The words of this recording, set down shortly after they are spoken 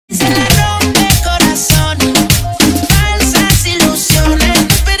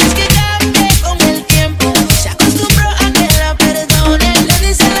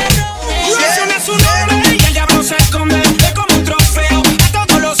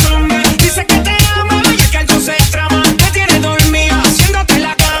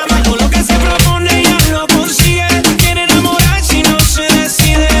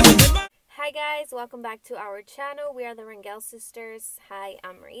back to our channel. We are the TheRangelSisters. Hi,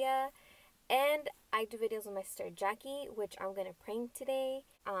 I'm Maria, and I do videos with my sister Jackie, which I'm gonna prank today.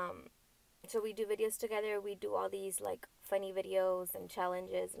 So we do videos together. We do all these like funny videos and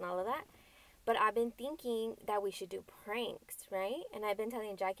challenges and all of that. But I've been thinking that we should do pranks, right? And I've been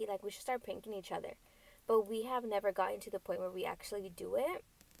telling Jackie like we should start pranking each other, but we have never gotten to the point where we actually do it.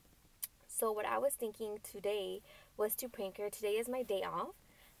 So what I was thinking today was to prank her. Today is my day off.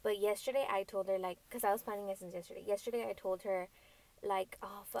 But yesterday I told her, like, because I was planning it since yesterday. Yesterday I told her, like,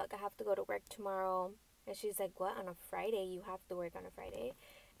 oh, fuck, I have to go to work tomorrow. And she's like, what, on a Friday? You have to work on a Friday?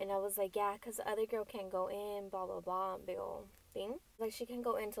 And I was like, yeah, because the other girl can't go in, blah, blah, blah, big old thing. Like, she can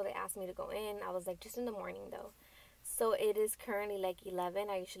go in until they ask me to go in. I was like, just in the morning, though. So it is currently, like, 11.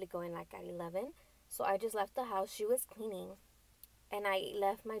 I usually go in, like, at 11. So I just left the house. She was cleaning. And I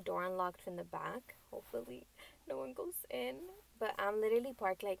left my door unlocked from the back. Hopefully no one goes in. But I'm literally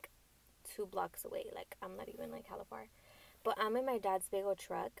parked like 2 blocks away. Like, I'm not even like hella far. But I'm in my dad's big old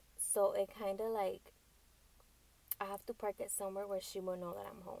truck. So it kind of like, I have to park it somewhere where she will know that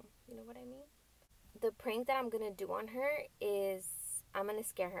I'm home. You know what I mean? The prank that I'm going to do on her is, I'm going to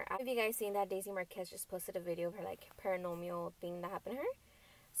scare her. Have you guys seen that Daisy Marquez just posted a video of her like paranormal thing that happened to her?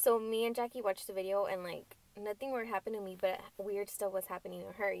 So me and Jackie watched the video, and like, nothing weird happened to me, but weird stuff was happening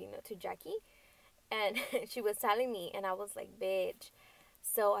to her, you know, to Jackie. And she was telling me, and I was like, bitch.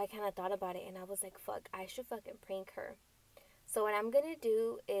 So I kind of thought about it, and I was like, fuck, I should fucking prank her. So what I'm gonna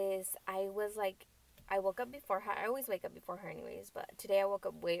do is, I woke up before her. I always wake up before her anyways, but today I woke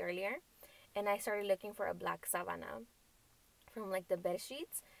up way earlier, and I started looking for a black savana from like the bed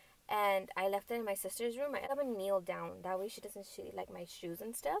sheets, and I left it in my sister's room. I'm gonna kneel down, that way she doesn't see like my shoes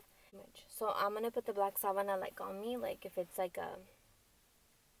and stuff. So I'm gonna put the black savana like on me, like if it's like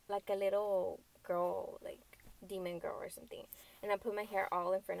a little girl, like demon girl or something. And I put my hair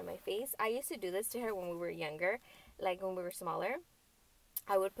all in front of my face. I used to do this to her when we were younger, like when we were smaller.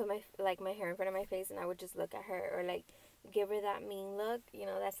 I would put my hair in front of my face, and I would just look at her, or like give her that mean look, you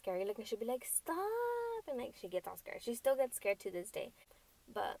know, that scary look, and she'd be like, stop, and like she gets all scared. She still gets scared to this day.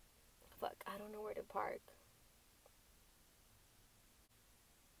 But fuck, I don't know where to park.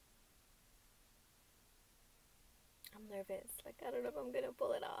 I'm nervous. Like, I don't know if I'm gonna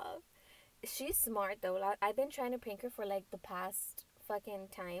pull it off. She's smart though. I've been trying to prank her for like the past fucking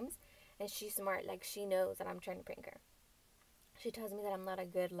times, and she's smart. Like, she knows that I'm trying to prank her. She tells me that I'm not a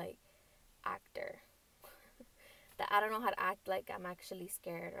good like actor. That I don't know how to act like I'm actually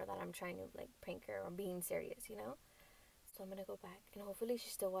scared, or that I'm trying to like prank her or being serious, you know? So I'm gonna go back, and hopefully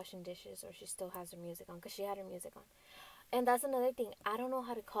she's still washing dishes, or she still has her music on, because she had her music on. And that's another thing. I don't know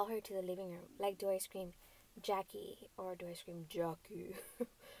how to call her to the living room. Like, do I scream Jackie, or do I scream Jackie?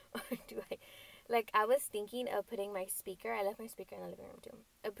 Or do I, like, I was thinking of putting my speaker. I left my speaker in the living room too.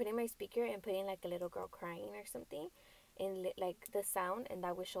 Of putting my speaker and putting like a little girl crying or something, in like the sound, and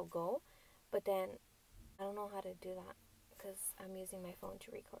that way she'll go. But then I don't know how to do that, because I'm using my phone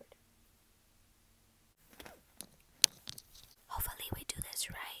to record. Hopefully we do this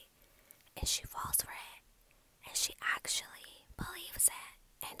right, and she falls for it, and she actually believes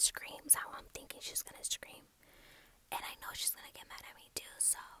it and screams how I'm thinking she's gonna scream. And I know she's gonna get mad at me too,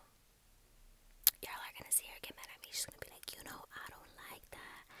 so y'all are gonna see her get mad at me. She's gonna be like, you know, I don't like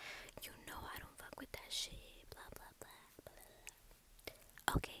that. You know, I don't fuck with that shit. Blah, blah, blah,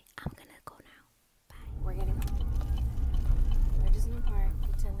 blah. Okay, I'm gonna go now. Bye. We're getting home. We're just gonna park,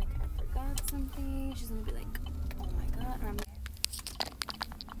 pretend like I forgot something. She's gonna be like, oh my god. Or I'm like,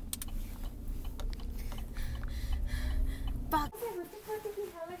 fuck. What the fuck is he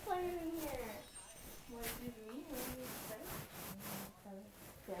hella quiet in here? What did you mean? What did you say?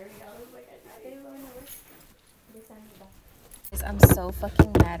 I was like, I didn't even know. I'm so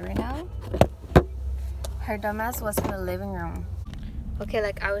fucking mad right now. Her dumbass was in the living room. Okay,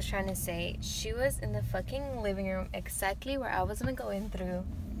 like I was trying to say, she was in the fucking living room exactly where I was gonna go in through.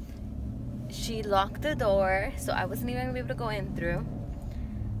 She locked the door, so I wasn't even gonna be able to go in through.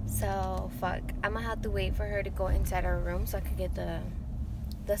 So fuck, I'm gonna have to wait for her to go inside her room so I could get the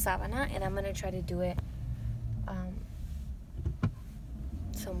savana, and I'm gonna try to do it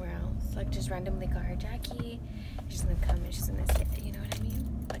somewhere else. Like, just randomly call her Jackie. She's gonna come and she's gonna sit, you know what I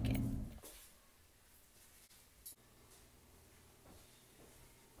mean? Fuck it.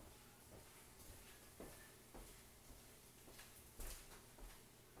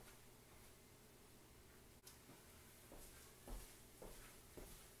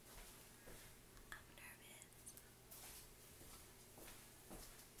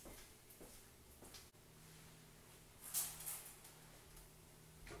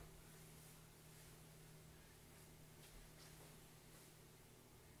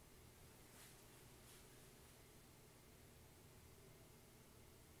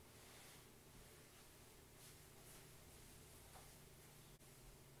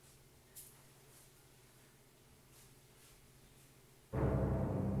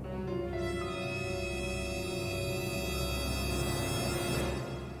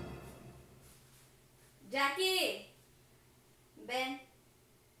 Jackie, ven.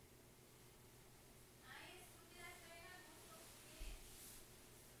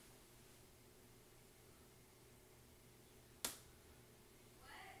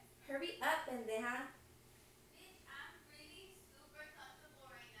 Hurry up, pendeja. Bitch, I'm really super comfortable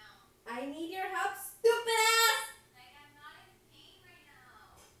right now. I need your help, stupid ass. Like, I'm not in pain right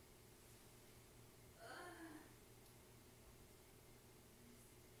now. Ugh.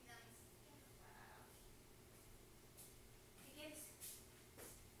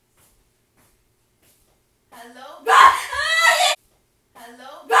 Hello?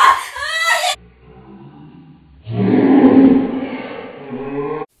 Hello?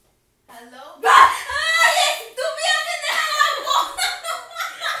 Hello? Estúpida pendeja.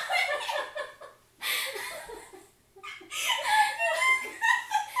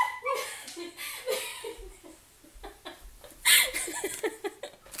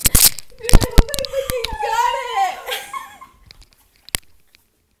 Got it.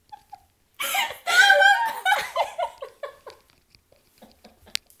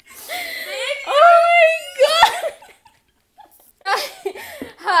 Oh my god.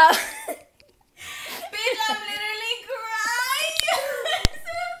 How? Bitch, I'm literally crying.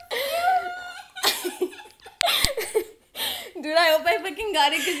 Dude, I hope I fucking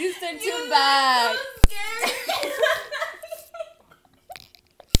got it because you said too bad. So scared.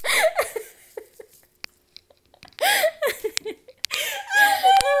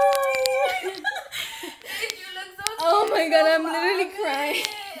 Bitch, you look so scared. Oh my god, I'm so literally obvious. crying.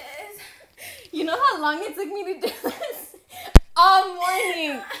 You know how long it took me to do this? All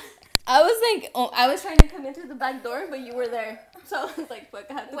morning. I was like, oh, I was trying to come in through the back door, but you were there. So I was like, fuck,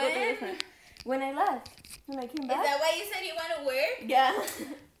 I have to go through When? the front. When I left. When I came Is back. that why you said you want to work? Yeah.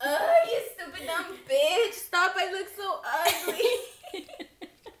 Oh, you stupid dumb bitch. Stop, I look so ugly.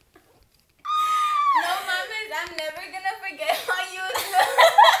 No, mamas, I'm never gonna forget how you look.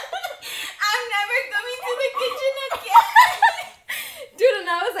 I'm never coming to the kitchen again. Dude, and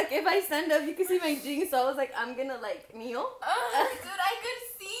I was like, if I stand up, you can see my jeans. So I was like, I'm gonna like kneel. Oh, dude, I could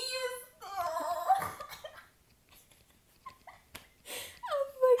see you still. I'm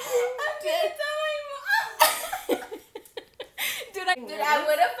fucking I'm dead. gonna tell my mom. Dude, I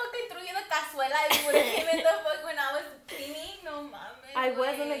would have fucking threw you the cazuela if you would have came in the fuck when I was cleaning. No, mames. I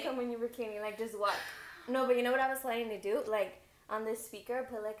was gonna güey. come when you were cleaning, like just walk. No, but you know what I was planning to do? Like on this speaker,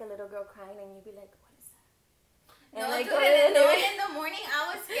 put like a little girl crying, and you'd be like, "What is that?" No, like, dude, and then in the morning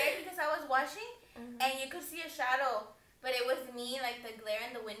I was scared because I was washing and you could see a shadow, but it was me, like the glare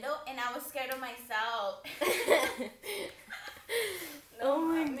in the window, and I was scared of myself. Oh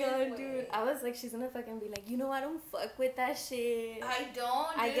my mames, god, güey. dude! I was like, she's gonna fucking be like, you know, I don't fuck with that shit. I don't,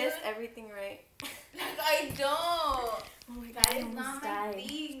 dude. I guess everything right. Like, I don't. Oh my god, That I is almost not my died.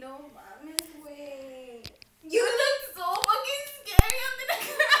 thing. No, mames, güey. You look so fucking scary. I'm gonna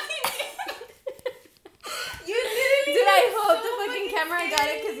cry. You literally Dude, I look hope so the fucking camera scary. got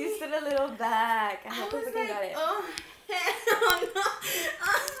it because you stood a little back. I I hope the was fucking like, got it. oh, hell no.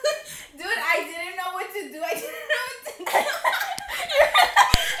 Dude, I didn't know what to do. I didn't know what to do.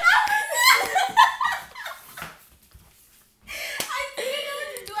 I didn't know what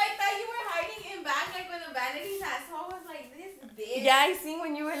to do. I thought you were hiding in back, like with the vanities hat. So I was like, this bitch. Yeah, I seen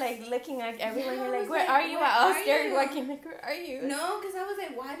when you were like looking like everyone. Yeah, You're I like, was where like, are you where at? I was are scared you? walking. Like, where are you? No, because I was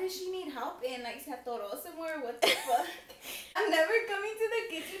like, why does she need help in? Like, se atoró somewhere? What the fuck? I'm never coming to the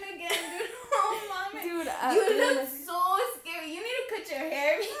kitchen again, dude. Oh, mama. Dude, You look so scary. You need to cut your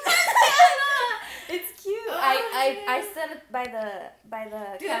hair. it's cute. Oh, I stood by the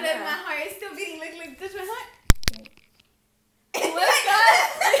Dude, camera. look, my heart is still beating. Look, touch my heart. Oh my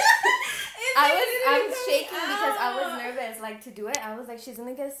god! It's like literally I'm coming shaking because I was out. nervous, like to do it. I was like, she's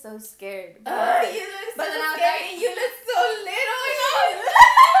gonna get so scared. You look But so then I was scary. like- And you look so little.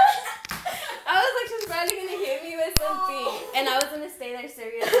 I was like, she's probably gonna hit me with something, and I was gonna stay there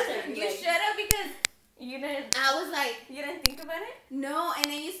serious. You should have, because You didn't. I was like, You didn't think about it? no, and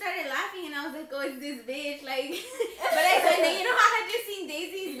then you started laughing, and I was like, oh, it's this bitch, like. But and then you know how I had just seen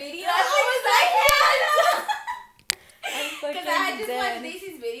Daisy's video. I was like, yeah, because I had just watched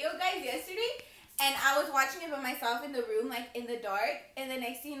Daisy's video, guys, yesterday, and I was watching it by myself in the room, like in the dark, and the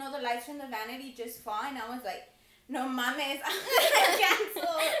next thing you know, the lights from the vanity just fall, and I was like, no mames, I'm gonna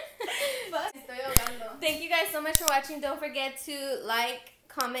cancel. But estoy ahogando. Thank you guys so much for watching. Don't forget to like,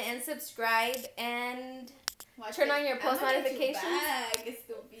 comment, and subscribe, and Watch turn it. on your I'm post gonna get you notifications. back,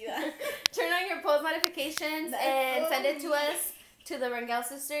 estúpida. turn on your post notifications That's and so send it to weird. us, to the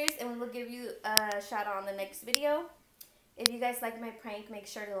TheRangelSisters, and we will give you a shout out on the next video. If you guys like my prank, make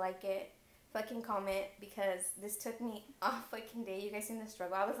sure to like it. Fucking comment, because this took me a fucking day. You guys seen the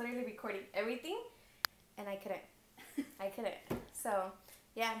struggle. I was literally recording everything, and I couldn't. So,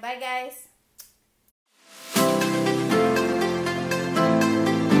 yeah, bye guys.